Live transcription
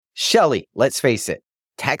Shelly, let's face it,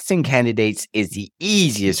 texting candidates is the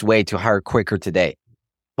easiest way to hire quicker today.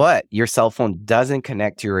 But your cell phone doesn't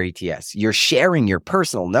connect to your ATS. You're sharing your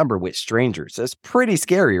personal number with strangers. That's pretty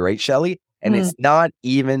scary, right, Shelly? And it's not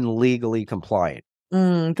even legally compliant.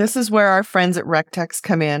 This is where our friends at RecText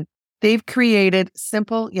come in. They've created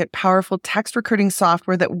simple yet powerful text recruiting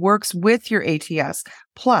software that works with your ATS.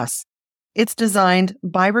 Plus, it's designed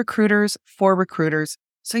by recruiters for recruiters,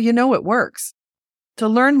 so you know it works. To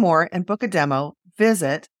learn more and book a demo,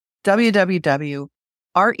 visit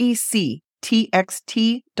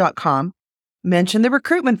www.rectxt.com, mention the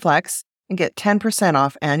Recruitment Flex, and get 10%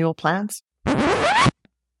 off annual plans.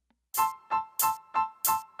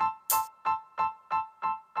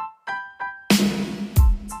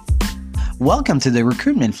 Welcome to the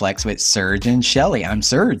Recruitment Flex with Serge and Shelly. I'm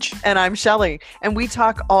Serge. And I'm Shelly, and we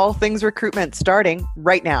talk all things recruitment starting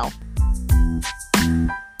right now.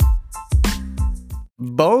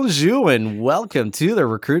 Bonjour and welcome to the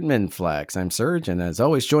Recruitment Flex. I'm Serge, and as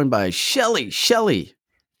always, joined by Shelly. Shelly,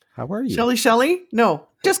 how are you? Shelly? No,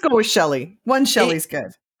 just go with Shelly. One Shelly's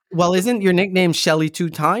good. Well, isn't your nickname Shelly 2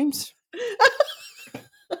 times?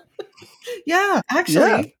 Yeah,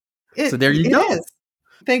 actually. Yeah. So there you go. Is.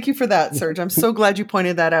 Thank you for that, Serge. I'm so glad you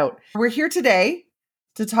pointed that out. We're here today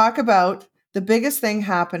to talk about the biggest thing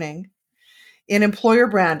happening in employer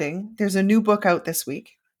branding. There's a new book out this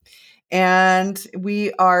week, and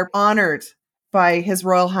we are honored by His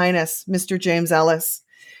Royal Highness, Mr. James Ellis,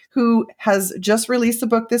 who has just released a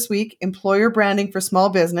book this week, Employer Branding for Small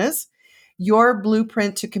Business, Your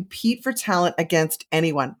Blueprint to Compete for Talent Against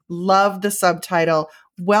Anyone. Love the subtitle.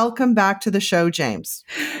 Welcome back to the show, James.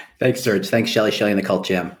 Thanks, Serge. Thanks, Shelly and the Cult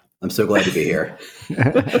Gym. I'm so glad to be here.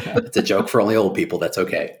 It's a joke for only old people. That's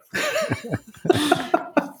okay.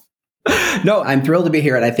 No, I'm thrilled to be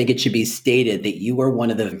here. And I think it should be stated that you were one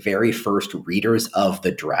of the very first readers of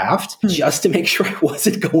the draft, just to make sure I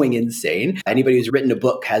wasn't going insane. Anybody who's written a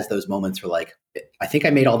book has those moments where like, I think I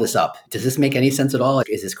made all this up. Does this make any sense at all? Like,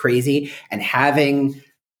 is this crazy? And having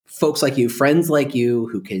folks like you, friends like you,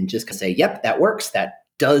 who can just say, yep, that works. That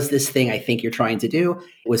does this thing I think you're trying to do,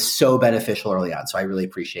 was so beneficial early on. So I really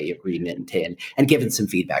appreciate you reading it and giving some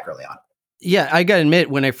feedback early on. Yeah, I got to admit,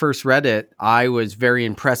 when I first read it, I was very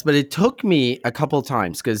impressed. But it took me a couple of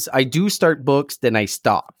times because I do start books, then I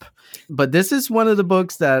stop. But this is one of the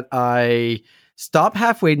books that I stopped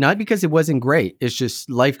halfway, not because it wasn't great. It's just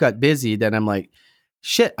life got busy. Then I'm like,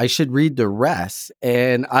 shit, I should read the rest.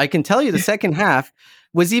 And I can tell you the second half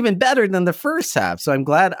was even better than the first half. So I'm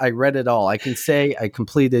glad I read it all. I can say I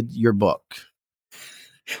completed your book.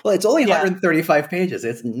 Well, it's only 135 pages.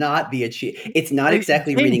 It's not it's not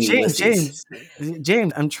exactly reading Ulysses.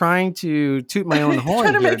 James, I'm trying to toot my own horn.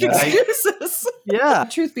 Trying to make excuses. Yeah.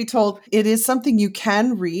 Truth be told, it is something you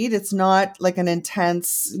can read. It's not like an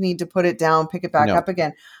intense need to put it down, pick it back up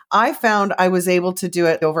again. I found I was able to do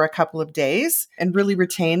it over a couple of days and really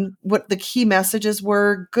retain what the key messages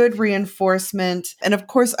were, good reinforcement. And of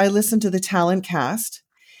course, I listened to the Talent Cast.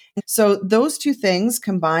 So those two things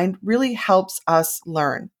combined really helps us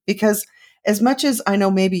learn, because as much as I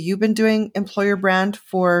know maybe you've been doing employer brand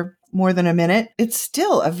for more than a minute, it's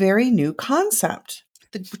still a very new concept.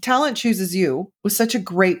 The Talent Chooses You was such a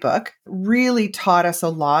great book, really taught us a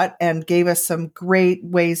lot and gave us some great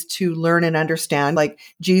ways to learn and understand, like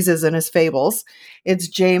Jesus and his fables. It's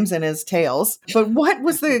James and his tales. But what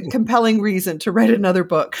was the compelling reason to write another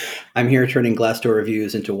book? I'm here turning Glassdoor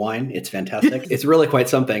reviews into wine. It's fantastic. It's really quite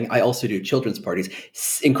something. I also do children's parties,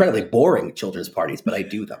 incredibly boring children's parties, but I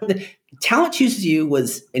do them. The Talent Chooses You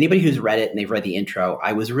was, anybody who's read it and they've read the intro,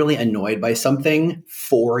 I was really annoyed by something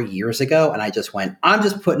 4 years ago. And I just went, I'm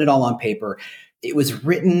just putting it all on paper. It was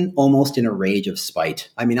written almost in a rage of spite.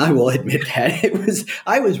 I mean, I will admit that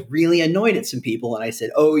I was really annoyed at some people, and I said,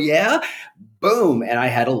 oh yeah, boom. And I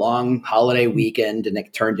had a long holiday weekend, and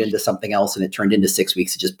it turned into something else, and it turned into 6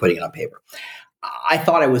 weeks of just putting it on paper. I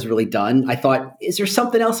thought I was really done. I thought, is there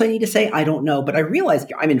something else I need to say? I don't know. But I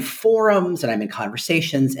realized I'm in forums and I'm in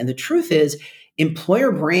conversations. And the truth is,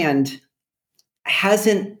 employer brand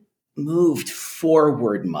hasn't moved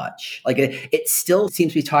forward much. Like it still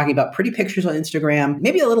seems to be talking about pretty pictures on Instagram,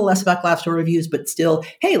 maybe a little less about Glassdoor reviews, but still,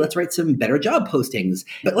 hey, let's write some better job postings.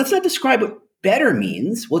 But let's not describe what better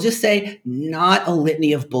means. We'll just say not a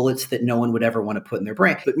litany of bullets that no one would ever want to put in their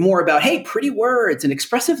brain, but more about, hey, pretty words and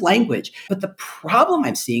expressive language. But the problem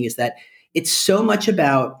I'm seeing is that it's so much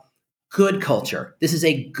about good culture. This is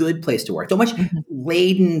a good place to work. So much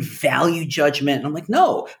laden value judgment. And I'm like,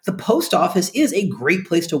 no, the post office is a great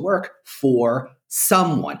place to work for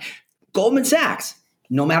someone. Goldman Sachs,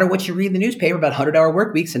 no matter what you read in the newspaper about 100-hour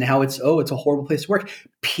work weeks and how it's a horrible place to work,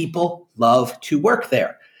 people love to work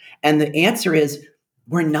there. And the answer is,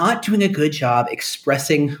 we're not doing a good job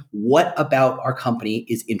expressing what about our company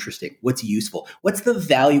is interesting, what's useful, what's the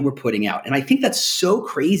value we're putting out. And I think that's so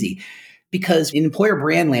crazy because in employer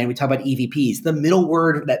brand land, we talk about EVPs. The middle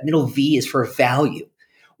word, that middle V, is for value.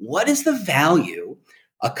 What is the value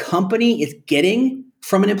a company is getting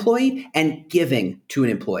from an employee and giving to an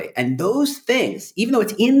employee? And those things, even though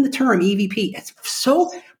it's in the term EVP, it's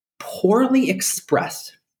so poorly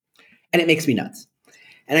expressed. And it makes me nuts.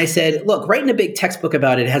 And I said, look, writing a big textbook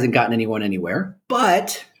about it hasn't gotten anyone anywhere.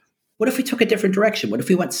 But what if we took a different direction? What if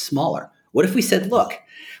we went smaller? What if we said, look,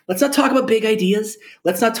 let's not talk about big ideas.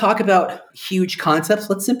 Let's not talk about huge concepts.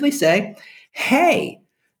 Let's simply say, hey,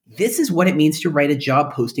 this is what it means to write a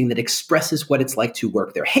job posting that expresses what it's like to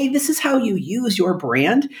work there. Hey, this is how you use your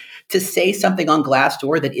brand to say something on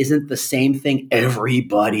Glassdoor that isn't the same thing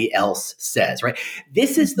everybody else says, right?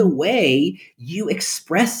 This is the way you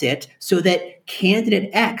express it so that candidate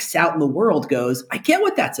X out in the world goes, I get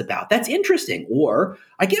what that's about. That's interesting. Or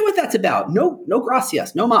I get what that's about. No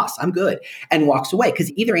gracias, no mas, I'm good. And walks away,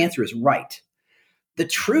 because either answer is right. The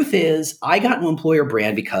truth is, I got into employer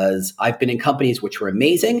brand because I've been in companies which were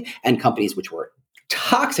amazing and companies which were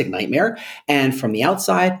toxic nightmare. And from the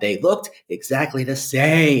outside, they looked exactly the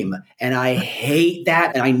same. And I hate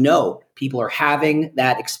that. And I know people are having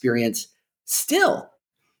that experience still.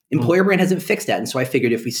 Employer brand hasn't fixed that. And so I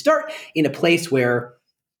figured if we start in a place where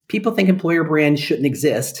people think employer brand shouldn't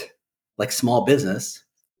exist, like small business,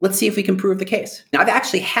 let's see if we can prove the case. Now, I've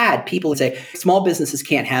actually had people say small businesses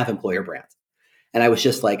can't have employer brands. And I was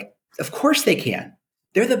just like, of course they can.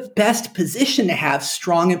 They're the best position to have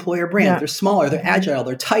strong employer brands. Yeah. They're smaller, they're agile,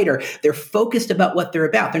 they're tighter, they're focused about what they're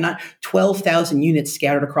about. They're not 12,000 units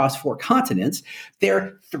scattered across 4 continents.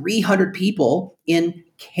 They're 300 people in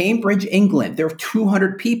Cambridge, England. They're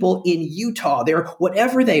 200 people in Utah. They're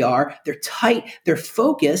whatever they are. They're tight, they're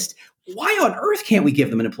focused. Why on earth can't we give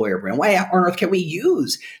them an employer brand? Why on earth can't we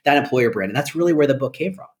use that employer brand? And that's really where the book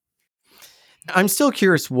came from. I'm still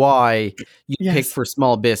curious why you picked for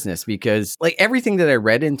small business, because like everything that I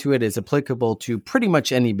read into it is applicable to pretty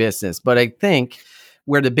much any business. But I think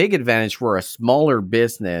where the big advantage for a smaller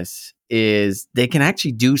business is they can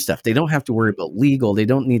actually do stuff. They don't have to worry about legal. They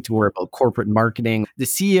don't need to worry about corporate marketing. The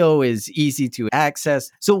CEO is easy to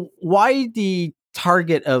access. So why the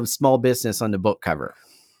target of small business on the book cover?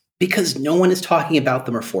 Because no one is talking about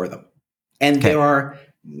them or for them. And there are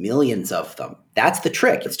millions of them. That's the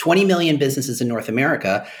trick. It's 20 million businesses in North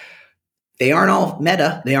America. They aren't all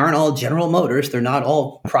Meta. They aren't all General Motors. They're not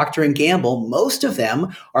all Procter & Gamble. Most of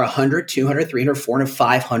them are 100, 200, 300, 400,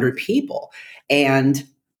 500 people. And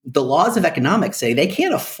the laws of economics say they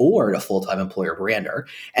can't afford a full-time employer brander.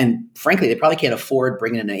 And frankly, they probably can't afford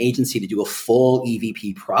bringing in an agency to do a full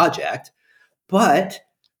EVP project. But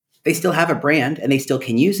they still have a brand and they still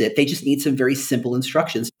can use it. They just need some very simple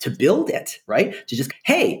instructions to build it, right? To just,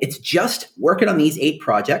 hey, it's just working on these 8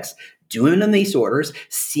 projects, doing them in these orders,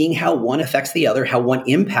 seeing how one affects the other, how one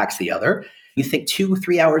impacts the other. You think 2 or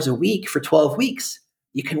 3 hours a week for 12 weeks,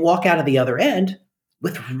 you can walk out of the other end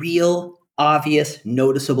with real, obvious,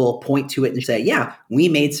 noticeable point to it and say, yeah, we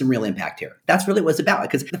made some real impact here. That's really what it's about.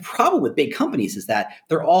 Because the problem with big companies is that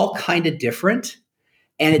they're all kind of different.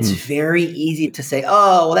 And it's very easy to say,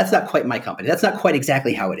 oh, well, that's not quite my company. That's not quite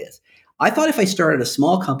exactly how it is. I thought if I started a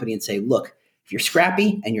small company and say, look, if you're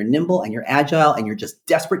scrappy and you're nimble and you're agile and you're just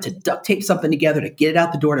desperate to duct tape something together to get it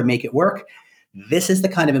out the door to make it work, this is the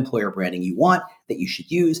kind of employer branding you want, that you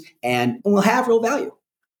should use, and will have real value.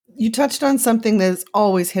 You touched on something that's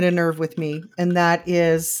always hit a nerve with me, and that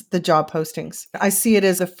is the job postings. I see it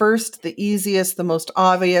as the first, the easiest, the most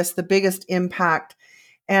obvious, the biggest impact.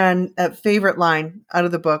 And a favorite line out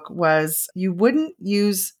of the book was, you wouldn't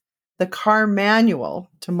use the car manual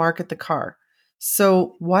to market the car.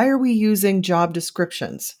 So why are we using job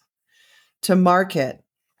descriptions to market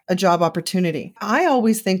a job opportunity? I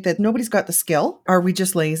always think that nobody's got the skill. Are we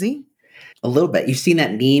just lazy? A little bit. You've seen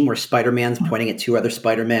that meme where Spider-Man's pointing at 2 other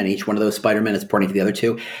Spider-Men. Each one of those Spider-Men is pointing to the other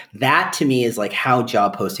 2. That to me is like how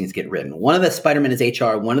job postings get written. One of the Spider-Men is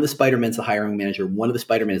HR. One of the Spider-Men is the hiring manager. One of the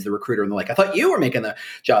Spider-Men is the recruiter. And they're like, I thought you were making the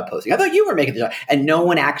job posting. I thought you were making the job. And no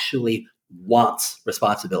one actually wants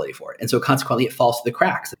responsibility for it. And so consequently, it falls to the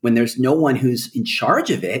cracks. When there's no one who's in charge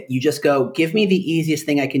of it, you just go, give me the easiest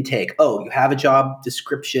thing I can take. Oh, you have a job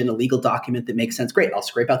description, a legal document that makes sense. Great. I'll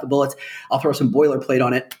scrape out the bullets. I'll throw some boilerplate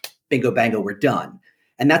on it. Bingo, bango, we're done.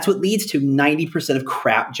 And that's what leads to 90% of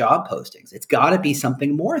crap job postings. It's got to be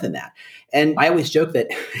something more than that. And I always joke that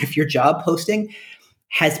if your job posting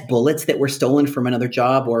has bullets that were stolen from another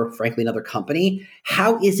job or frankly, another company,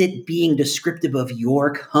 how is it being descriptive of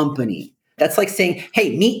your company? That's like saying,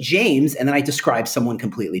 hey, meet James, and then I describe someone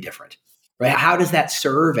completely different. Right? How does that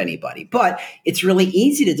serve anybody? But it's really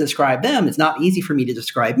easy to describe them. It's not easy for me to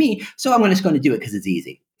describe me. So I'm just going to do it because it's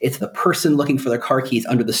easy. It's the person looking for their car keys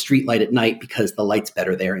under the streetlight at night because the light's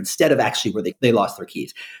better there instead of actually where they lost their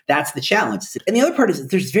keys. That's the challenge. And the other part is that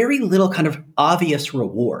there's very little kind of obvious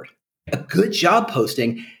reward. A good job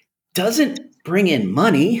posting doesn't bring in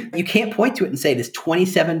money. You can't point to it and say it is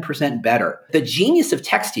 27% better. The genius of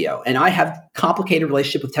Textio, and I have complicated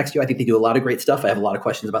relationship with Textio. I think they do a lot of great stuff. I have a lot of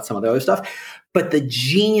questions about some of the other stuff. But the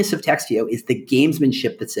genius of Textio is the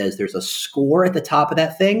gamesmanship that says there's a score at the top of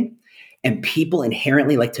that thing, and people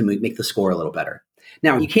inherently like to make the score a little better.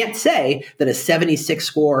 Now, you can't say that a 76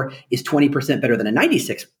 score is 20% better than a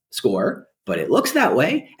 96 score, but it looks that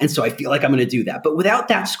way. And so I feel like I'm going to do that. But without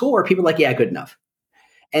that score, people are like, yeah, good enough.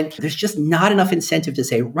 And there's just not enough incentive to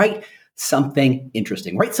say, write something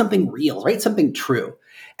interesting, write something real, write something true.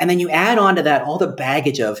 And then you add on to that all the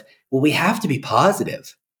baggage of, well, we have to be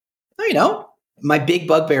positive. No, you don't. My big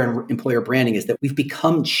bugbear in employer branding is that we've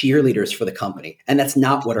become cheerleaders for the company. And that's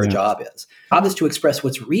not what our job is. Our job is to express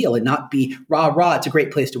what's real and not be rah, rah, it's a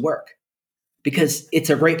great place to work. Because it's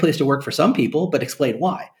a great place to work for some people, but explain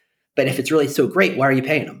why. But if it's really so great, why are you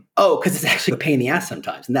paying them? Oh, because it's actually a pain in the ass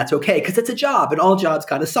sometimes. And that's okay, because it's a job, and all jobs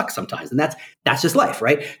kind of suck sometimes. And that's just life,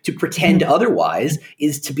 right? To pretend otherwise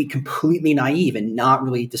is to be completely naive and not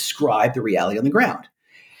really describe the reality on the ground.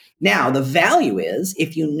 Now, the value is,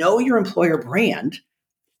 if you know your employer brand,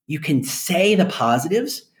 you can say the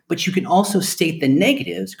positives, but you can also state the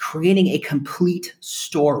negatives, creating a complete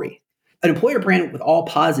story. An employer brand with all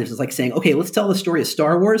positives is like saying, okay, let's tell the story of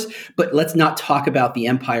Star Wars, but let's not talk about the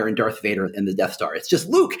Empire and Darth Vader and the Death Star. It's just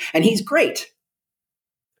Luke, and he's great.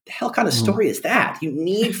 The hell kind of story is that? You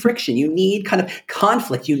need friction. You need kind of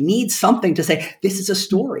conflict. You need something to say, this is a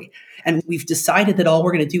story. And we've decided that all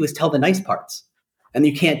we're going to do is tell the nice parts. And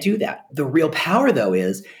you can't do that. The real power, though,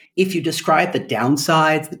 is if you describe the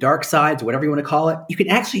downsides, the dark sides, whatever you want to call it, you can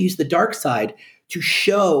actually use the dark side to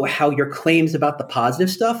show how your claims about the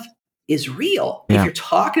positive stuff is real. Yeah. If you're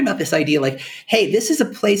talking about this idea like, hey, this is a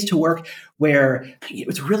place to work where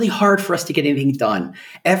it's really hard for us to get anything done.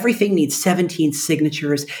 Everything needs 17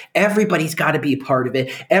 signatures. Everybody's got to be a part of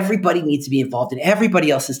it. Everybody needs to be involved in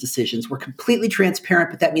everybody else's decisions. We're completely transparent,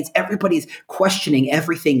 but that means everybody's questioning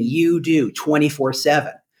everything you do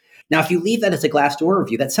 24/7. Now, if you leave that as a Glassdoor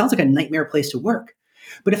review, that sounds like a nightmare place to work.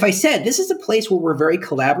 But if I said, this is a place where we're very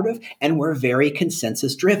collaborative and we're very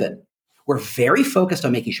consensus driven. We're very focused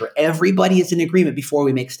on making sure everybody is in agreement before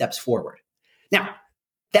we make steps forward. Now,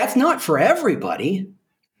 that's not for everybody,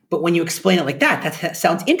 but when you explain it like that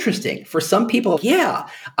sounds interesting. For some people, yeah,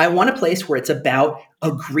 I want a place where it's about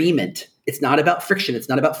agreement. It's not about friction. It's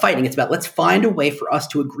not about fighting. It's about let's find a way for us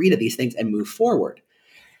to agree to these things and move forward.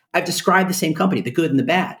 I've described the same company, the good and the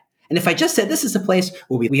bad. And if I just said this is a place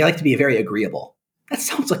where we like to be very agreeable, that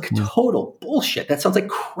sounds like total bullshit. That sounds like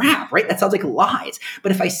crap, right? That sounds like lies.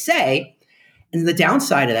 But if I say, and the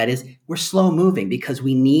downside of that is we're slow moving because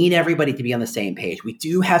we need everybody to be on the same page. We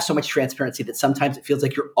do have so much transparency that sometimes it feels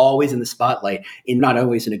like you're always in the spotlight and not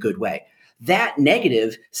always in a good way. That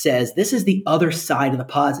negative says this is the other side of the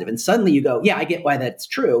positive. And suddenly you go, yeah, I get why that's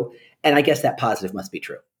true. And I guess that positive must be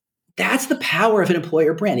true. That's the power of an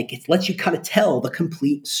employer brand. It lets you kind of tell the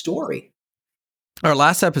complete story. Our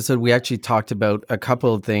last episode, we actually talked about a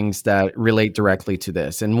couple of things that relate directly to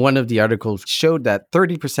this. And one of the articles showed that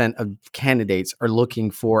 30% of candidates are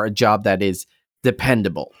looking for a job that is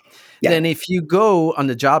dependable. Yeah. Then if you go on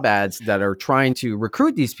the job ads that are trying to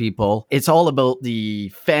recruit these people, it's all about the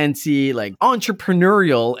fancy, like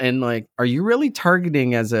entrepreneurial. And like, are you really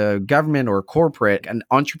targeting as a government or corporate an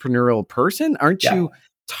entrepreneurial person? Aren't you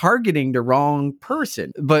targeting the wrong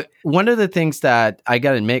person? But one of the things that I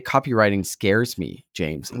got to admit, copywriting scares me,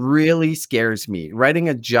 James, really scares me. Writing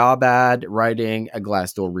a job ad, writing a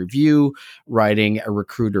Glassdoor review, writing a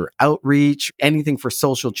recruiter outreach, anything for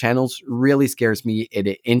social channels really scares me.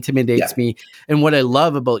 It intimidates me. And what I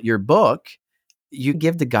love about your book, you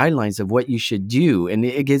give the guidelines of what you should do, and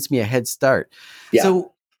it gives me a head start. Yeah.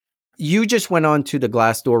 So you just went on to the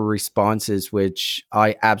Glassdoor responses, which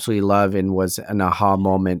I absolutely love and was an aha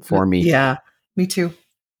moment for me. Yeah, me too.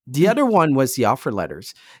 The other one was the offer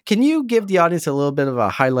letters. Can you give the audience a little bit of a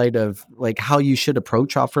highlight of like how you should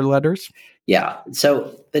approach offer letters? Yeah.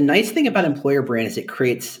 So the nice thing about employer brand is it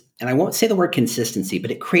creates, and I won't say the word consistency, but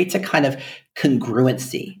it creates a kind of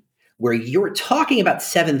congruency where you're talking about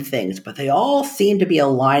 7 things, but they all seem to be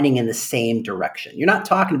aligning in the same direction. You're not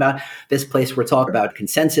talking about this place where it's all about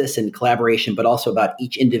consensus and collaboration, but also about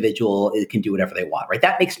each individual can do whatever they want, right?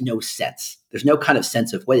 That makes no sense. There's no kind of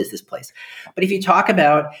sense of what is this place. But if you talk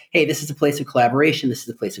about, hey, this is a place of collaboration, this is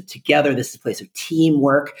a place of together, this is a place of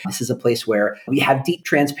teamwork, this is a place where we have deep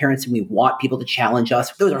transparency and we want people to challenge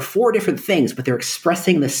us. Those are 4 different things, but they're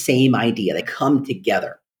expressing the same idea. They come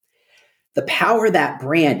together. The power of that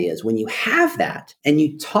brand is when you have that and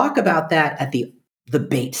you talk about that at the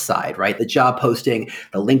bait side, right? The job posting,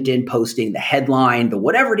 the LinkedIn posting, the headline, the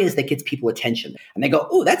whatever it is that gets people attention. And they go,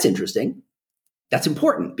 oh, that's interesting. That's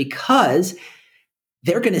important because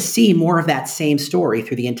they're going to see more of that same story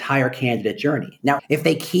through the entire candidate journey. Now, if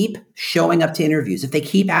they keep showing up to interviews, if they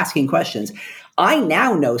keep asking questions, I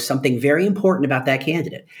now know something very important about that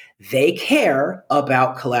candidate. They care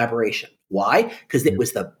about collaboration. Why? Because it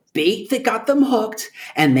was the bait that got them hooked,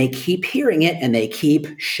 and they keep hearing it and they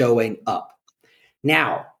keep showing up.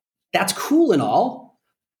 Now, that's cool and all,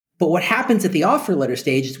 but what happens at the offer letter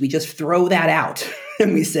stage is we just throw that out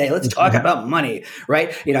and we say, let's talk about money,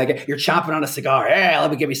 right? You know, you're chomping on a cigar. Hey,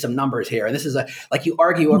 let me give you some numbers here. And this is like you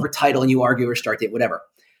argue over title and you argue over start date, whatever.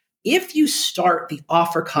 If you start the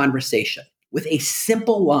offer conversation with a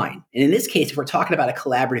simple line, and in this case, if we're talking about a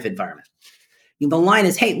collaborative environment, the line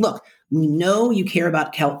is, hey, look, we know you care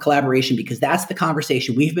about collaboration because that's the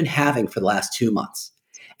conversation we've been having for the last 2 months.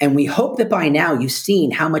 And we hope that by now you've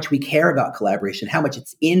seen how much we care about collaboration, how much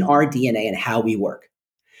it's in our DNA and how we work.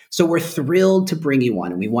 So we're thrilled to bring you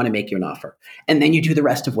one and we want to make you an offer. And then you do the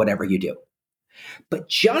rest of whatever you do. But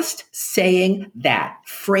just saying that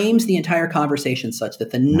frames the entire conversation such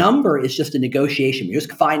that the number is just a negotiation. You're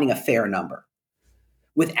just finding a fair number.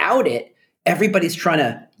 Without it, everybody's trying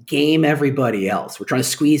to game everybody else. We're trying to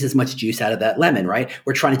squeeze as much juice out of that lemon, right?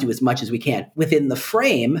 We're trying to do as much as we can. Within the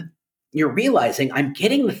frame, you're realizing I'm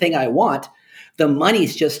getting the thing I want. The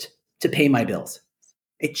money's just to pay my bills.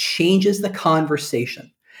 It changes the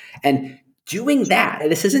conversation. And doing that,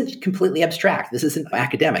 and this isn't completely abstract. This isn't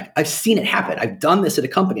academic. I've seen it happen. I've done this at a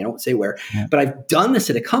company. I won't say where, but I've done this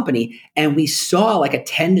at a company and we saw like a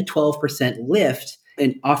 10 to 12% lift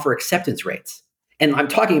in offer acceptance rates. And I'm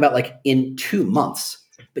talking about like in 2 months.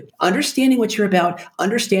 But understanding what you're about,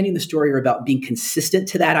 understanding the story you're about, being consistent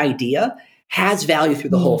to that idea has value through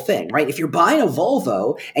the whole thing, right? If you're buying a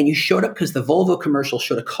Volvo and you showed up because the Volvo commercial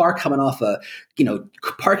showed a car coming off a,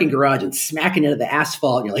 parking garage and smacking into the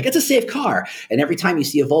asphalt, and you're like, it's a safe car. And every time you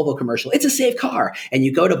see a Volvo commercial, it's a safe car. And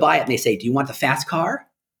you go to buy it and they say, do you want the fast car?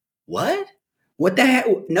 What? What the heck?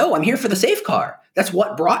 No, I'm here for the safe car. That's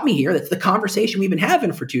what brought me here. That's the conversation we've been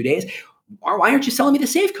having for 2 days. Why aren't you selling me the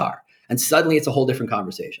safe car? And suddenly it's a whole different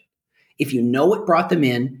conversation. If you know what brought them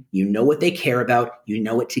in, you know what they care about, you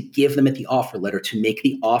know what to give them at the offer letter to make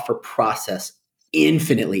the offer process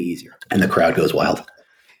infinitely easier. And the crowd goes wild.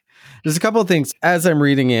 There's a couple of things. As I'm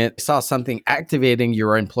reading it, I saw something activating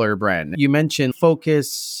your employer brand. You mentioned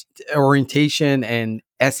focus, orientation, and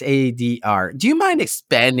SADR. Do you mind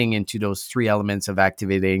expanding into those 3 elements of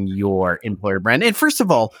activating your employer brand? And first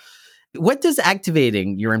of all, what does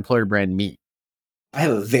activating your employer brand mean? I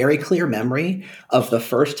have a very clear memory of the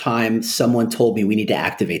first time someone told me we need to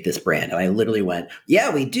activate this brand. And I literally went,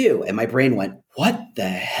 yeah, we do. And my brain went, what the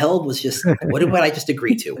hell what did I just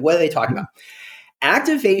agree to? What are they talking about?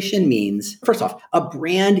 Activation means, first off, a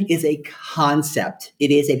brand is a concept. It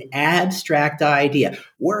is an abstract idea.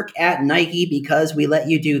 Work at Nike because we let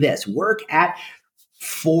you do this. Work at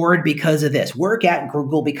Ford because of this. Work at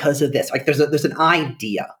Google because of this. Like there's an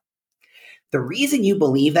idea. The reason you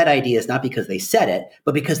believe that idea is not because they said it,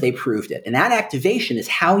 but because they proved it. And that activation is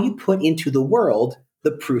how you put into the world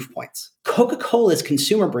the proof points. Coca-Cola's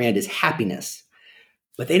consumer brand is happiness,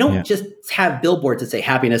 but they don't just have billboards that say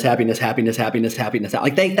happiness, happiness, happiness, happiness, happiness.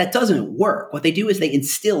 Like that doesn't work. What they do is they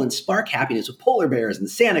instill and spark happiness with polar bears and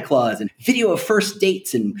Santa Claus and video of first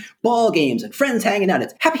dates and ball games and friends hanging out.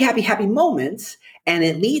 It's happy, happy, happy moments. And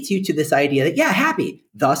it leads you to this idea that, happy,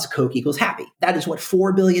 thus Coke equals happy. That is what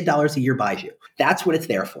 $4 billion a year buys you. That's what it's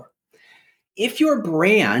there for. If your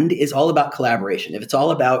brand is all about collaboration, if it's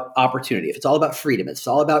all about opportunity, if it's all about freedom, if it's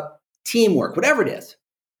all about teamwork, whatever it is,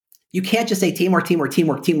 you can't just say teamwork, teamwork,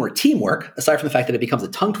 teamwork, teamwork, teamwork, aside from the fact that it becomes a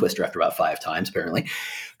tongue twister after about 5 times, apparently.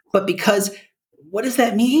 But because what does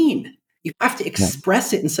that mean? You have to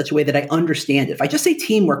express it in such a way that I understand it. If I just say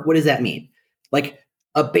teamwork, what does that mean? Like,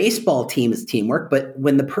 a baseball team is teamwork, but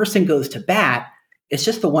when the person goes to bat, It's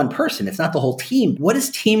just the one person. It's not the whole team. What does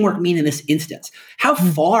teamwork mean in this instance? How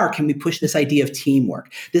far can we push this idea of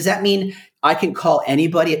teamwork? Does that mean I can call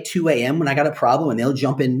anybody at 2 a.m. when I got a problem and they'll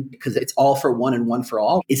jump in because it's all for one and one for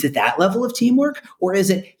all? Is it that level of teamwork? Or is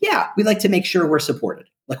it, yeah, we like to make sure we're supported?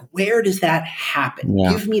 Like, where does that happen?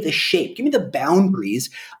 Yeah. Give me the shape. Give me the boundaries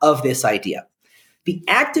of this idea. The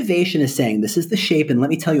activation is saying this is the shape, and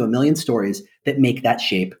let me tell you a million stories that make that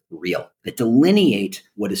shape real, that delineate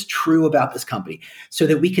what is true about this company so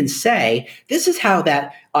that we can say, this is how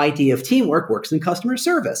that idea of teamwork works in customer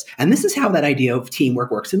service. And this is how that idea of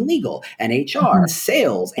teamwork works in legal and HR,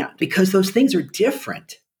 sales, and because those things are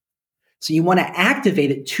different. So you want to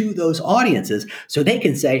activate it to those audiences so they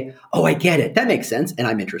can say, oh, I get it. That makes sense. And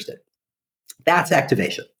I'm interested. That's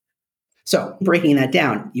activation. So breaking that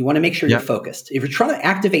down, you want to make sure you're focused. If you're trying to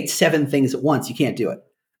activate 7 things at once, you can't do it.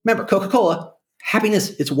 Remember, Coca-Cola,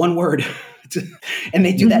 happiness, it's one word. And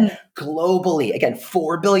they do that globally. Again,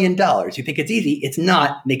 $4 billion. You think it's easy. It's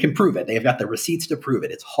not. They can prove it. They've got the receipts to prove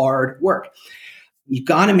it. It's hard work. You've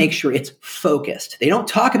got to make sure it's focused. They don't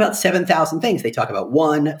talk about 7,000 things. They talk about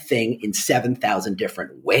one thing in 7,000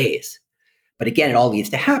 different ways. But again, it all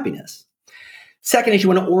leads to happiness. Second is you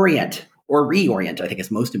want to orient. Or reorient, I think is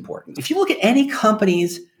most important. If you look at any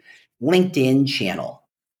company's LinkedIn channel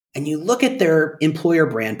and you look at their employer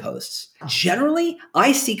brand posts, generally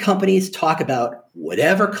I see companies talk about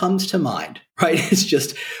whatever comes to mind, right? It's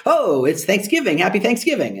just, oh, it's Thanksgiving, happy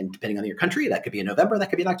Thanksgiving. And depending on your country, that could be in November, that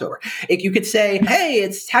could be in October. You could say, hey,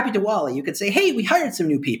 it's happy Diwali. You could say, hey, we hired some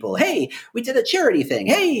new people. Hey, we did a charity thing.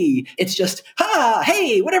 Hey, it's just,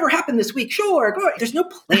 hey, whatever happened this week, sure. Go. There's no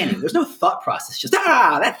planning. There's no thought process. Just,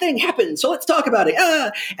 that thing happened. So let's talk about it.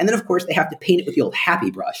 And then, of course, they have to paint it with the old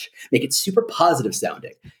happy brush, make it super positive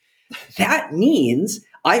sounding. That means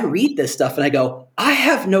I read this stuff and I go, I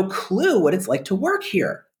have no clue what it's like to work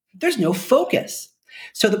here. There's no focus.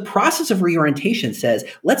 So the process of reorientation says,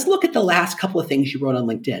 let's look at the last couple of things you wrote on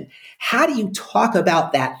LinkedIn. How do you talk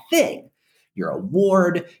about that thing? Your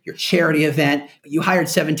award, your charity event, you hired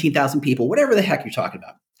 17,000 people, whatever the heck you're talking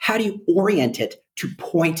about. How do you orient it to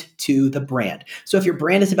point to the brand? So if your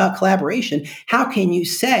brand is about collaboration, how can you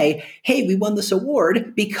say, hey, we won this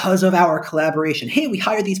award because of our collaboration. Hey, we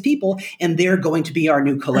hired these people and they're going to be our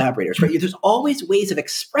new collaborators, right? There's always ways of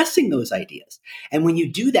expressing those ideas. And when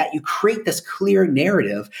you do that, you create this clear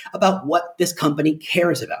narrative about what this company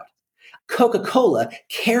cares about. Coca-Cola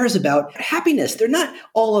cares about happiness. They're not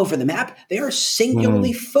all over the map. They are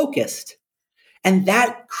singularly focused. And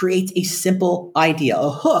that creates a simple idea, a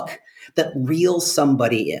hook that reels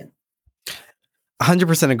somebody in.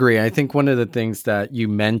 100% agree. I think one of the things that you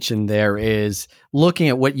mentioned there is looking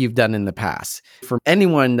at what you've done in the past. For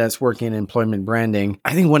anyone that's working in employment branding,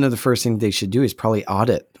 I think one of the first things they should do is probably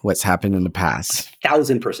audit what's happened in the past.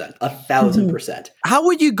 1,000%. 1,000%. How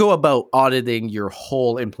would you go about auditing your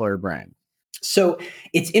whole employer brand? So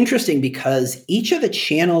it's interesting because each of the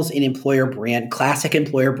channels in employer brand, classic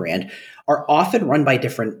employer brand, are often run by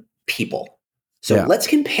different people. So let's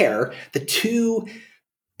compare the 2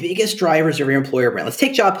 biggest drivers of your employer brand. Let's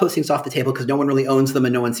take job postings off the table because no one really owns them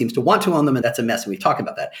and no one seems to want to own them. And that's a mess. And we've talked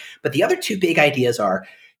about that. But the other 2 big ideas are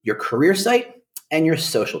your career site and your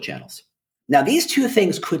social channels. Now, these 2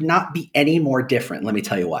 things could not be any more different. Let me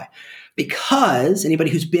tell you why. Because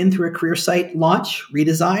anybody who's been through a career site launch,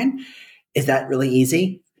 redesign, is that really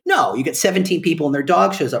easy? No, you get 17 people and their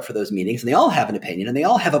dog shows up for those meetings and they all have an opinion and they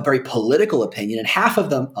all have a very political opinion and half of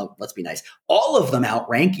them, let's be nice, all of them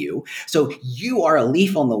outrank you. So you are a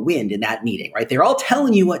leaf on the wind in that meeting, right? They're all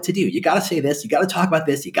telling you what to do. You got to say this, you got to talk about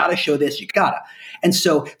this, you got to show this, you got to. And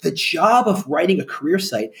so the job of writing a career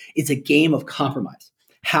site is a game of compromise.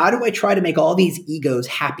 How do I try to make all these egos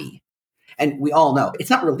happy? And we all know it's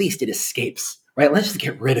not released, it escapes. Right? Let's just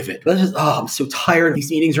get rid of it. Let's just, I'm so tired. These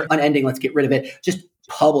meetings are unending. Let's get rid of it. Just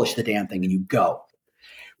publish the damn thing and you go.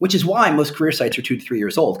 Which is why most career sites are 2 to 3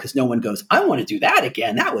 years old because no one goes, I want to do that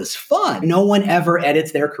again. That was fun. No one ever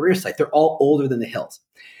edits their career site. They're all older than the hills.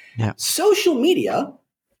 Yeah. Social media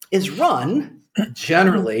is run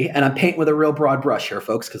generally, and I'm painting with a real broad brush here,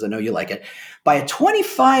 folks, because I know you like it, by a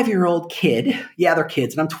 25-year-old kid. Yeah, they're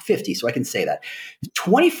kids, and I'm 50, so I can say that.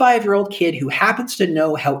 25-year-old kid who happens to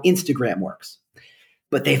know how Instagram works.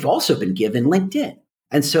 But they've also been given LinkedIn.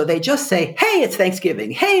 And so they just say, hey, it's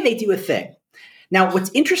Thanksgiving. Hey, they do a thing. Now,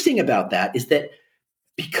 what's interesting about that is that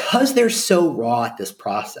because they're so raw at this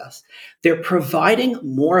process, they're providing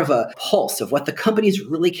more of a pulse of what the company's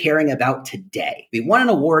really caring about today. We won an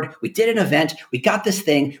award. We did an event. We got this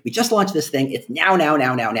thing. We just launched this thing. It's now.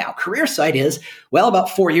 Career site is, well, about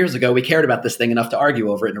 4 years ago, we cared about this thing enough to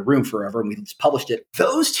argue over it in a room forever, and we just published it.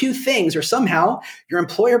 Those 2 things are somehow your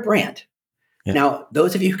employer brand. Yeah. Now,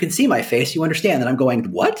 those of you who can see my face, you understand that I'm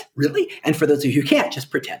going, what? Really? And for those of you who can't,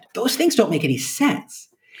 just pretend. Those things don't make any sense.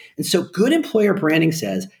 And so good employer branding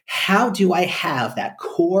says, how do I have that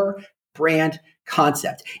core brand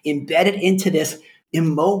concept embedded into this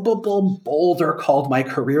immovable boulder called my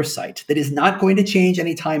career site that is not going to change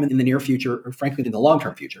anytime in the near future, or frankly, in the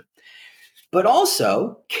long-term future, but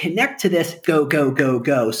also connect to this go, go, go,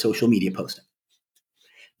 go social media posting.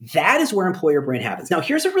 That is where employer brand happens. Now,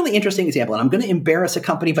 here's a really interesting example, and I'm going to embarrass a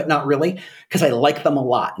company, but not really, because I like them a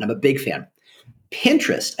lot, and I'm a big fan.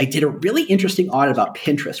 Pinterest. I did a really interesting audit about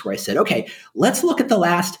Pinterest where I said, okay, let's look at the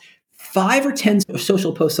last 5 or 10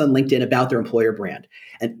 social posts on LinkedIn about their employer brand.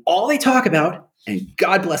 And all they talk about, and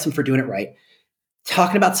God bless them for doing it right,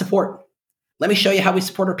 talking about support. Let me show you how we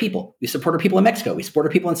support our people. We support our people in Mexico. We support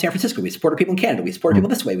our people in San Francisco. We support our people in Canada. We support people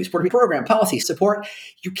this way. We support our program, policy, support.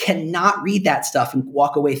 You cannot read that stuff and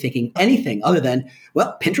walk away thinking anything other than,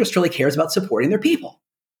 well, Pinterest really cares about supporting their people.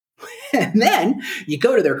 And then you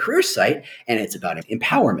go to their career site and it's about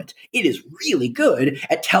empowerment. It is really good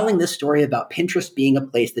at telling this story about Pinterest being a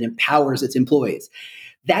place that empowers its employees.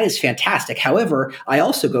 That is fantastic. However, I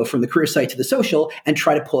also go from the career site to the social and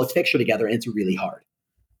try to pull a picture together, and it's really hard.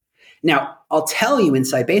 Now, I'll tell you,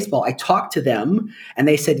 inside baseball, I talked to them and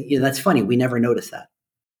they said, that's funny. We never noticed that.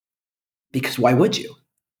 Because why would you?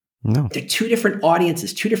 No. They're two different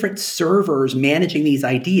audiences, two different servers managing these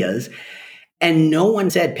ideas. And no one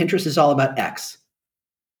said Pinterest is all about X.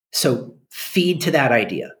 So feed to that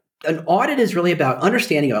idea. An audit is really about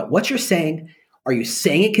understanding about what you're saying. Are you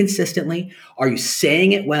saying it consistently? Are you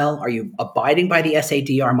saying it well? Are you abiding by the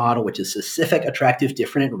SADR model, which is specific, attractive,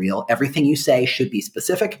 different, and real? Everything you say should be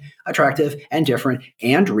specific, attractive, and different,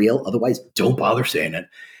 and real. Otherwise, don't bother saying it.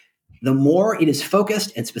 The more it is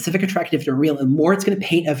focused and specific, attractive, and real, the more it's going to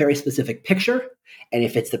paint a very specific picture. And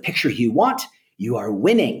if it's the picture you want, you are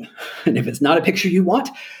winning. And if it's not a picture you want,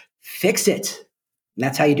 fix it. And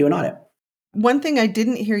that's how you do an audit. One thing I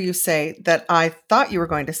didn't hear you say that I thought you were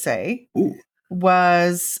going to say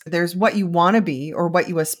was there's what you want to be or what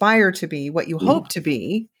you aspire to be, what you hope to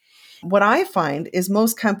be. What I find is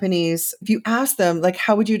most companies, if you ask them, like,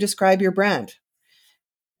 how would you describe your brand?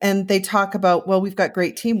 And they talk about, well, we've got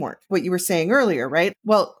great teamwork, what you were saying earlier, right?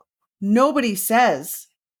 Well, nobody says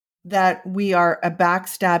that we are a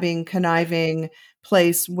backstabbing, conniving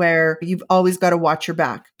place where you've always got to watch your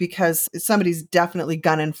back because somebody's definitely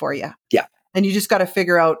gunning for you. Yeah. And you just got to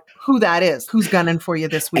figure out who that is, who's gunning for you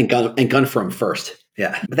this week. And gun for them first.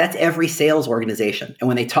 Yeah. But that's every sales organization. And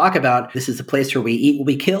when they talk about this is a place where we eat what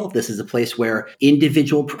we kill, this is a place where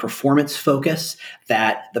individual performance focus,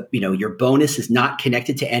 that your bonus is not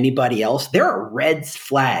connected to anybody else. There are red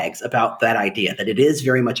flags about that idea, that it is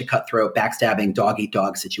very much a cutthroat, backstabbing, dog eat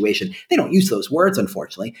dog situation. They don't use those words,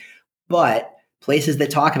 unfortunately, but places that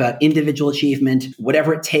talk about individual achievement,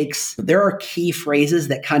 whatever it takes, there are key phrases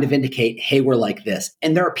that kind of indicate, hey, we're like this.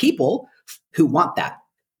 And there are people who want that.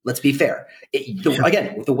 Let's be fair.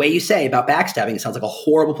 Again, the way you say about backstabbing, it sounds like a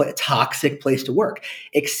horrible place, a toxic place to work,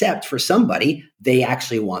 except for somebody, they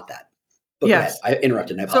actually want that. But yes. I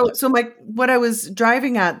interrupted. I apologize. So what I was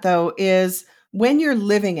driving at, though, is when you're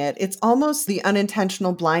living it, it's almost the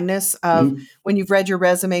unintentional blindness of when you've read your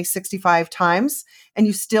resume 65 times and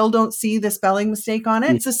you still don't see the spelling mistake on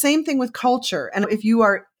it. It's the same thing with culture. And if you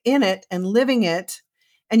are in it and living it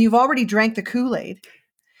and you've already drank the Kool-Aid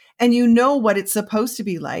and you know what it's supposed to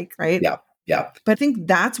be like, right? Yeah. Yeah. But I think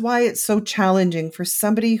that's why it's so challenging for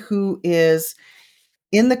somebody who is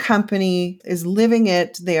in the company, is living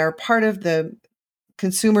it. They are part of the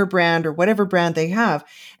consumer brand or whatever brand they have,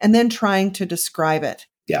 and then trying to describe it.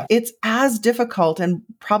 Yeah. It's as difficult, and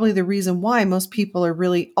probably the reason why most people are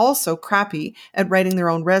really also crappy at writing their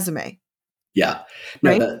own resume. Yeah.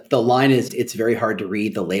 No, right? the line is, it's very hard to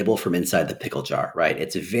read the label from inside the pickle jar, right?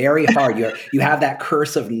 It's very hard. You have that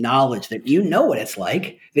curse of knowledge that you know what it's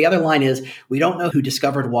like. The other line is, we don't know who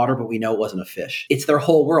discovered water, but we know it wasn't a fish. It's their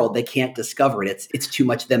whole world. They can't discover it. It's too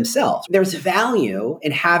much themselves. There's value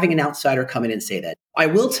in having an outsider come in and say that. I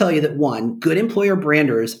will tell you that one, good employer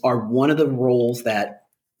branders are one of the roles that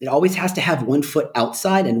it always has to have one foot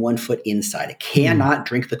outside and one foot inside. It cannot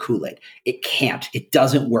drink the Kool-Aid. It can't. It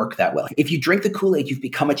doesn't work that well. If you drink the Kool-Aid, you've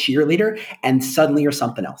become a cheerleader and suddenly you're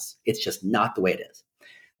something else. It's just not the way it is.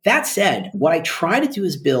 That said, what I try to do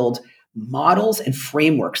is build models and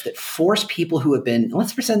frameworks that force people who have been,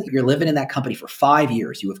 let's pretend you're living in that company for 5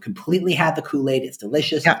 years. You have completely had the Kool-Aid. It's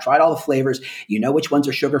delicious. You've tried all the flavors. You know which ones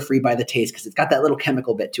are sugar-free by the taste because it's got that little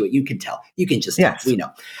chemical bit to it. You can tell. You can just tell. We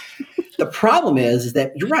know. The problem is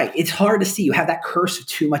that you're right. It's hard to see. You have that curse of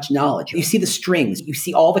too much knowledge. You see the strings. You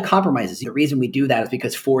see all the compromises. The reason we do that is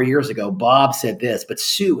because 4 years ago, Bob said this, but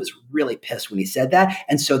Sue was really pissed when he said that.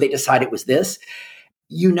 And so they decided it was this.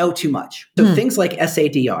 You know too much. So things like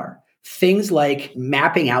SADR, things like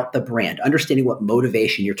mapping out the brand, understanding what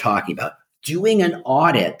motivation you're talking about, doing an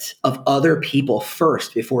audit of other people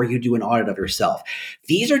first before you do an audit of yourself.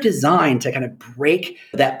 These are designed to kind of break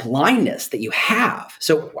that blindness that you have.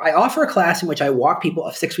 So I offer a class in which I walk people,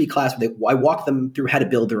 a 6-week class, where I walk them through how to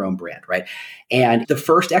build their own brand, right? And the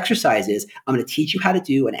first exercise is, I'm going to teach you how to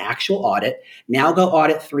do an actual audit. Now go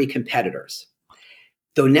audit 3 competitors.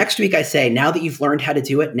 Though next week I say, now that you've learned how to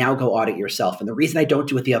do it, now go audit yourself. And the reason I don't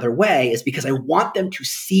do it the other way is because I want them to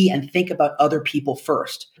see and think about other people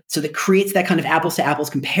first. So that creates that kind of apples to apples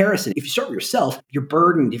comparison. If you start with yourself, you're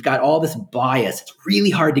burdened. You've got all this bias. It's really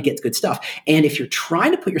hard to get good stuff. And if you're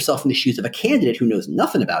trying to put yourself in the shoes of a candidate who knows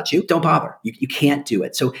nothing about you, don't bother. You can't do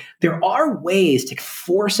it. So there are ways to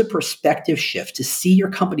force a perspective shift to see your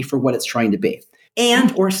company for what it's trying to be.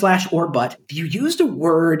 And but you used a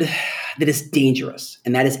word that is dangerous,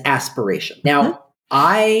 and that is aspiration. Now,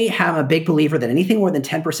 I am a big believer that anything more than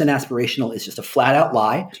 10% aspirational is just a flat out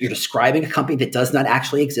lie. You're describing a company that does not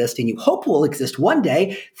actually exist and you hope will exist one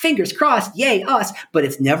day. Fingers crossed, yay us, but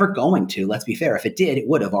it's never going to. Let's be fair. If it did, it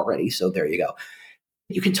would have already. So there you go.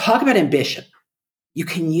 You can talk about ambition. You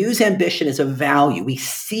can use ambition as a value. We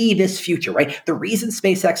see this future, right? The reason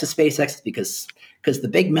SpaceX is because the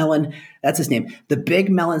big melon, that's his name. The big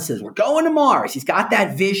melon says, we're going to Mars. He's got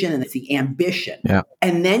that vision and it's the ambition. Yeah.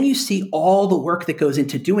 And then you see all the work that goes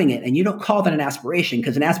into doing it. And you don't call that an aspiration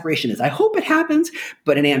because an aspiration is, I hope it happens.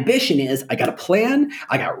 But an ambition is, I got a plan.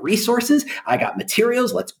 I got resources. I got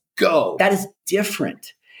materials. Let's go. That is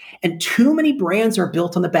different. And too many brands are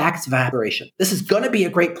built on the backs of aspiration. This is going to be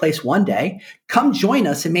a great place one day. Come join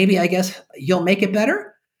us and maybe, I guess, you'll make it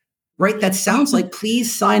better. Right? That sounds like,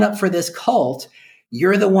 please sign up for this cult.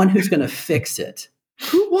 You're the one who's going to fix it.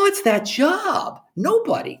 Who wants that job?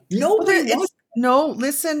 Nobody. Nobody wants. No,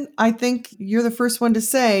 listen, I think you're the first one to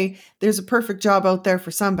say there's a perfect job out there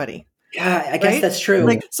for somebody. Yeah, I guess that's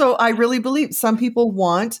true. So I really believe some people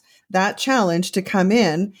want that challenge to come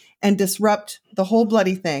in and disrupt the whole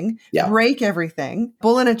bloody thing, break everything,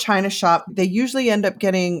 bull in a china shop. They usually end up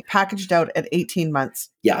getting packaged out at 18 months.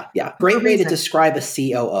 Yeah. Great way to describe a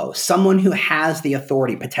COO, someone who has the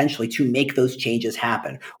authority potentially to make those changes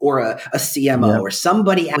happen, or a CMO or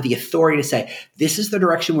somebody with the authority to say, this is the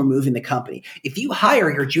direction we're moving the company. If you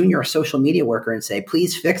hire your junior social media worker and say,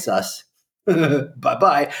 please fix us,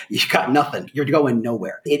 bye-bye, you got nothing. You're going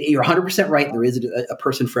nowhere. You're 100% right. There is a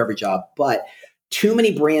person for every job, but too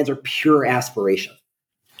many brands are pure aspiration.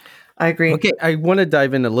 I agree. Okay, I want to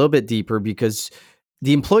dive in a little bit deeper because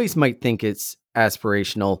the employees might think it's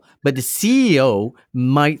aspirational, but the CEO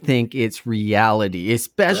might think it's reality,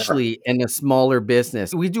 especially in a smaller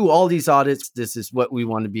business. We do all these audits. This is what we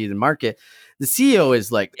want to be in the market. The CEO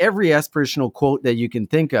is like, every aspirational quote that you can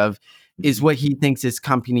think of is what he thinks his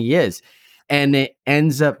company is. And it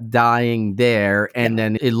ends up dying there. And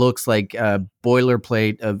then it looks like a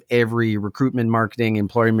boilerplate of every recruitment, marketing,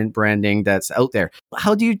 employment branding that's out there.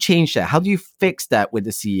 How do you change that? How do you fix that with the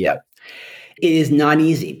CEO? Yeah. It is not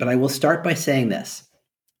easy, but I will start by saying this.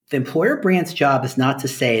 The employer brand's job is not to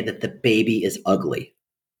say that the baby is ugly.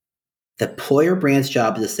 The employer brand's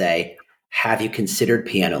job is to say, have you considered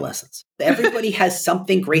piano lessons? Everybody has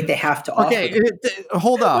something great they have to offer. Okay,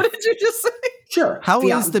 hold on. What did you just say? Sure. How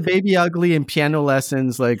is the baby ugly in piano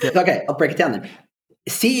lessons? Okay, I'll break it down then.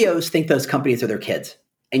 CEOs think those companies are their kids.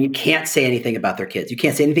 And you can't say anything about their kids. You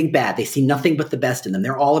can't say anything bad. They see nothing but the best in them.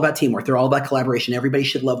 They're all about teamwork. They're all about collaboration. Everybody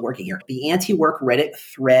should love working here. The anti-work Reddit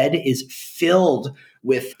thread is filled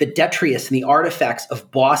with the detritus and the artifacts of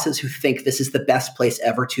bosses who think this is the best place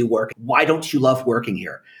ever to work. Why don't you love working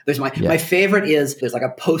here? There's my favorite is there's like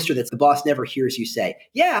a poster that's the boss never hears you say,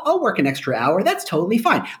 yeah, I'll work an extra hour. That's totally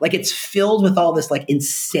fine. Like it's filled with all this like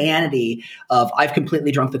insanity of I've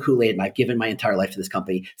completely drunk the Kool-Aid and I've given my entire life to this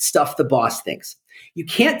company. Stuff the boss thinks. You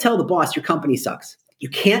can't tell the boss your company sucks. You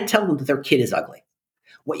can't tell them that their kid is ugly.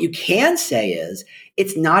 What you can say is,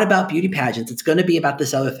 it's not about beauty pageants. It's going to be about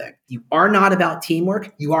this other thing. You are not about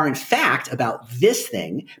teamwork. You are, in fact, about this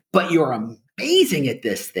thing, but you're amazing at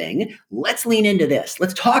this thing. Let's lean into this.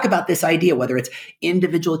 Let's talk about this idea, whether it's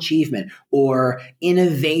individual achievement or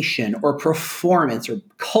innovation or performance or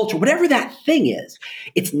culture, whatever that thing is.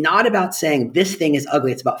 It's not about saying this thing is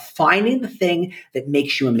ugly. It's about finding the thing that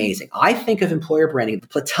makes you amazing. I think of employer branding, the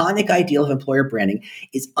platonic ideal of employer branding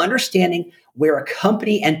is understanding where a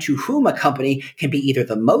company and to whom a company can be either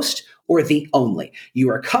the most or the only. You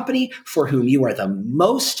are a company for whom you are the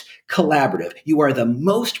most collaborative, you are the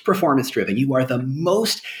most performance driven, you are the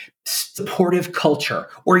most supportive culture,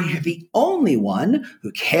 or you're the only one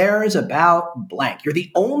who cares about blank. You're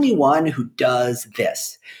the only one who does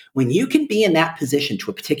this. When you can be in that position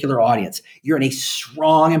to a particular audience, you're in a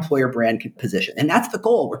strong employer brand position. And that's the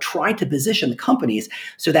goal. We're trying to position the companies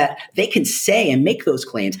so that they can say and make those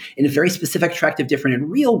claims in a very specific, attractive, different,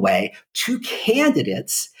 and real way to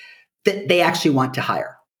candidates that they actually want to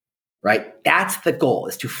hire. Right? That's the goal,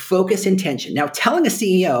 is to focus intention. Now, telling a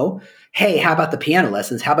CEO, hey, how about the piano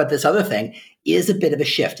lessons? How about this other thing, is a bit of a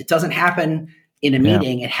shift. It doesn't happen in a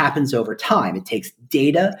meeting. It happens over time. It takes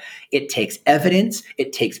data. It takes evidence.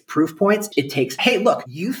 It takes proof points. It takes, hey, look,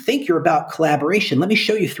 you think you're about collaboration. Let me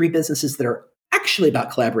show you 3 businesses that are actually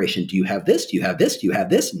about collaboration. Do you have this? Do you have this? Do you have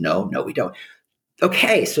this? No, we don't.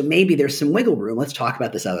 Okay, so maybe there's some wiggle room. Let's talk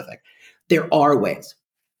about this other thing. There are ways.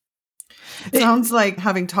 It sounds like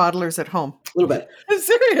having toddlers at home. A little bit. I'm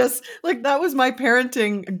serious. Like, that was my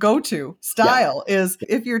parenting go-to style, is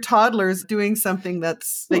if your toddler's doing something that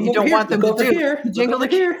you don't want them to do, jingle the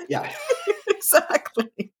here. Yeah.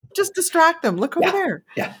 Exactly. Just distract them. Look over there.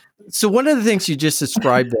 Yeah. So one of the things you just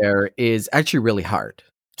described there is actually really hard.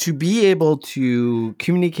 To be able to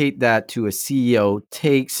communicate that to a CEO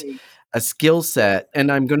takes a skill set,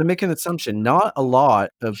 and I'm going to make an assumption, not a lot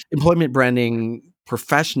of employment branding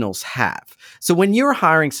professionals have. So when you're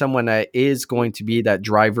hiring someone that is going to be that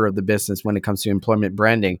driver of the business when it comes to employment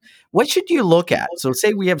branding, what should you look at? So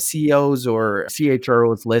say we have CEOs or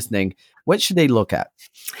CHROs listening, what should they look at?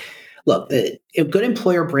 Look, a good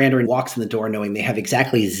employer brander walks in the door knowing they have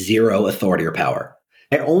exactly 0 authority or power.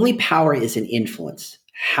 Their only power is in influence.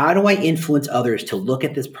 How do I influence others to look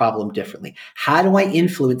at this problem differently? How do I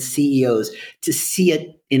influence CEOs to see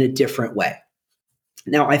it in a different way?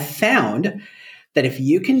 Now, I found that if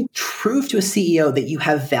you can prove to a CEO that you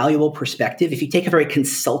have valuable perspective, if you take a very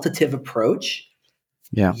consultative approach,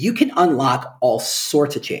 you can unlock all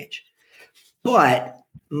sorts of change. But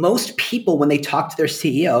most people, when they talk to their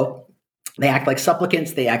CEO, they act like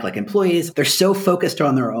supplicants, they act like employees. They're so focused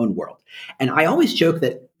on their own world. And I always joke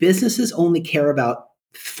that businesses only care about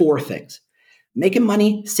 4 things: making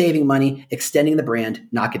money, saving money, extending the brand,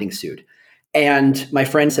 not getting sued. And my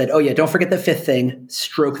friend said, oh yeah, don't forget the 5th thing,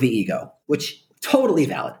 stroke the ego, which totally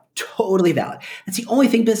valid. That's the only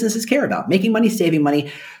thing businesses care about: making money, saving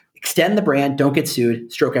money, extend the brand, don't get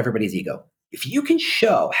sued, stroke everybody's ego. If you can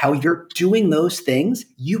show how you're doing those things,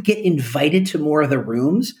 you get invited to more of the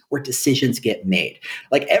rooms where decisions get made.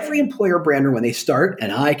 Like every employer brander, when they start,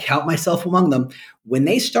 and I count myself among them, when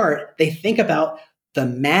they start, they think about the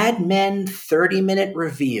Mad Men 30-minute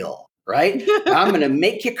reveal. Right? I'm going to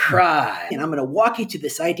make you cry, and I'm going to walk you to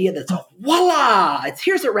this idea that's a voila,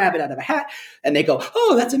 here's a rabbit out of a hat. And they go,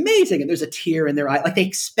 oh, that's amazing. And there's a tear in their eye. Like they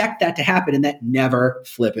expect that to happen, and that never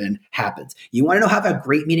flipping happens. You want to know how to have a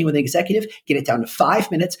great meeting with an executive? Get it down to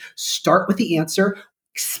 5 minutes. Start with the answer.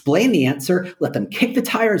 Explain the answer. Let them kick the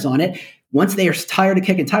tires on it. Once they are tired of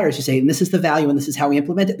kicking tires, you say, and this is the value, and this is how we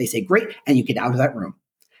implement it. They say, great. And you get out of that room.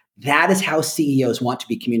 That is how CEOs want to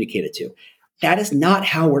be communicated to. That is not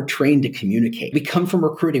how we're trained to communicate. We come from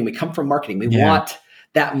recruiting. We come from marketing. We want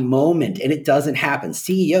that moment, and it doesn't happen.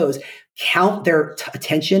 CEOs count their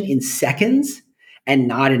attention in seconds and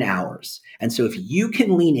not in hours. And so if you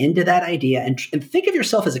can lean into that idea and think of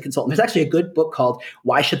yourself as a consultant, there's actually a good book called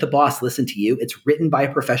Why Should the Boss Listen to You? It's written by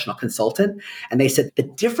a professional consultant. And they said, the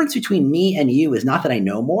difference between me and you is not that I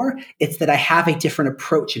know more. It's that I have a different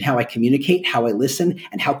approach in how I communicate, how I listen,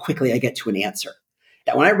 and how quickly I get to an answer.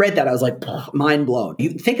 That when I read that, I was like, mind blown. You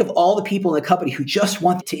think of all the people in the company who just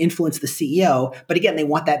want to influence the CEO, but again, they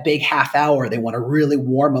want that big half hour. They want to really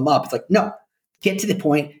warm them up. It's like, no, get to the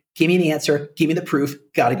point. Give me the answer. Give me the proof.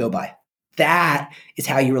 Got to go by. That is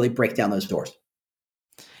how you really break down those doors.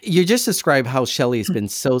 You just described how Shelley has been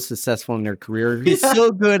so successful in her career. She's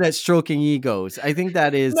so good at stroking egos. I think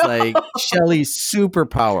that is like Shelley's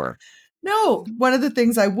superpower. No, one of the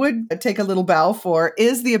things I would take a little bow for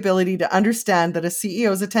is the ability to understand that a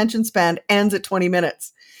CEO's attention span ends at 20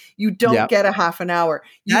 minutes. You don't get a half an hour.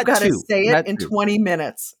 You've got to say it in 20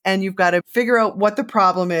 minutes, and you've got to figure out what the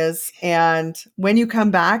problem is. And when you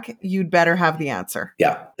come back, you'd better have the answer.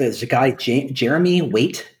 Yeah. There's a guy, Jeremy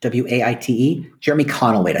Waite, W-A-I-T-E, Jeremy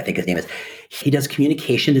Conaway, I think his name is. He does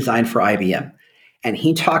communication design for IBM. And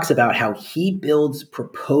he talks about how he builds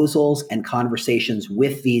proposals and conversations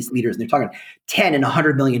with these leaders. And they're talking $10 and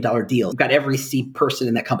 $100 million deals. You've got every C person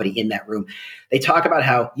in that company in that room. They talk about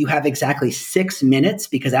how you have exactly 6 minutes,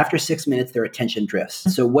 because after 6 minutes, their attention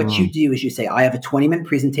drifts. So what you do is you say, I have a 20-minute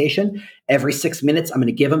presentation. Every 6 minutes, I'm going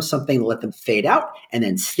to give them something to let them fade out and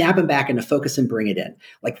then snap them back into focus and bring it in.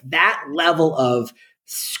 Like that level of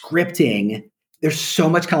scripting. There's so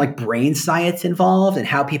much kind of like brain science involved and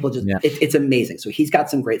how people just, it's amazing. So he's got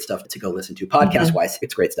some great stuff to go listen to podcast wise.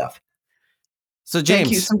 It's great stuff. So James,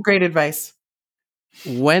 thank you. Some great advice.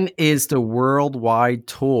 When is the worldwide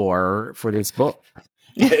tour for this book?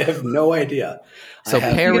 I have no idea. So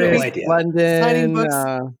Paris, London, signing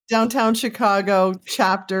books, downtown Chicago,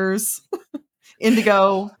 chapters,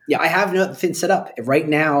 Indigo. Yeah, I have nothing set up right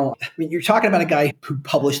now. I mean, you're talking about a guy who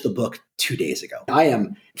published the book 2 days ago. I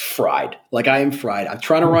am fried. I'm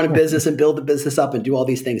trying to run a business and build the business up and do all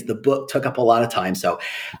these things. The book took up a lot of time. So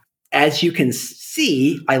as you can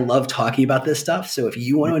see, I love talking about this stuff. So if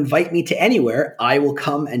you want to invite me to anywhere, I will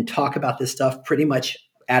come and talk about this stuff pretty much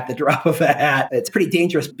at the drop of a hat. It's pretty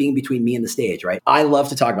dangerous being between me and the stage, right? I love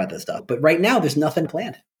to talk about this stuff. But right now, there's nothing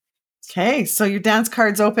planned. Okay, so your dance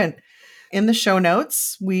card's open. In the show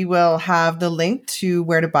notes, we will have the link to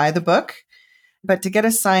where to buy the book. But to get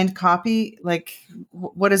a signed copy,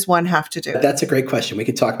 what does one have to do? That's a great question. We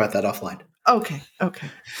could talk about that offline. Okay.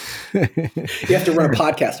 You have to run a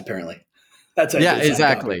podcast, apparently. That's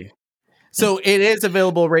exactly. So it is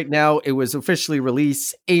available right now. It was officially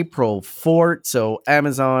released April 4th. So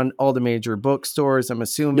Amazon, all the major bookstores, I'm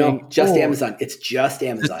assuming. No, just Amazon. It's just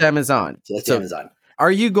Amazon. Just Amazon. Amazon.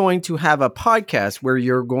 Are you going to have a podcast where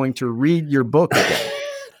you're going to read your book again?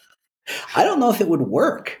 I don't know if it would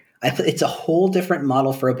work. It's a whole different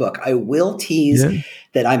model for a book. I will tease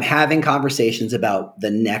that I'm having conversations about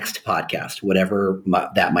the next podcast, whatever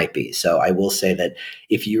that might be. So I will say that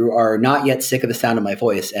if you are not yet sick of the sound of my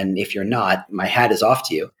voice, and if you're not, my hat is off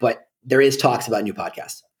to you. But there is talks about new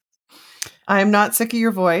podcasts. I am not sick of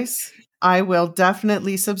your voice. I will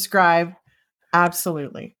definitely subscribe.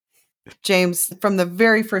 Absolutely. James, from the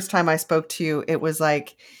very first time I spoke to you, it was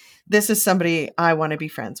like, this is somebody I want to be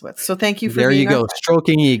friends with. So thank you for being there. You go.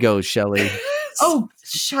 Stroking egos, Shelley. Oh,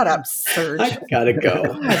 shut up, Serge. I gotta go.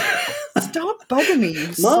 God, stop bugging me,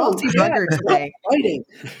 you salty bugger today. Fighting.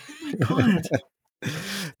 Oh my God.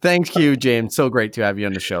 Thank you, James. So great to have you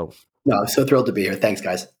on the show. No, I'm so thrilled to be here. Thanks,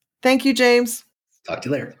 guys. Thank you, James. Talk to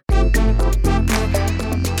you later.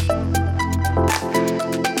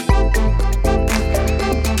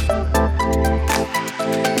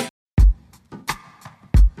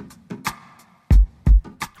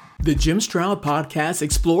 The Jim Stroud Podcast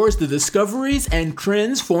explores the discoveries and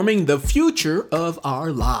trends forming the future of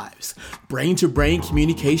our lives. Brain-to-brain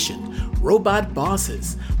communication, robot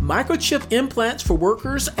bosses, microchip implants for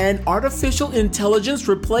workers, and artificial intelligence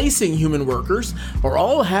replacing human workers are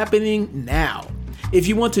all happening now. If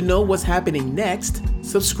you want to know what's happening next,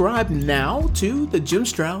 subscribe now to the Jim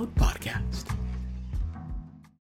Stroud Podcast.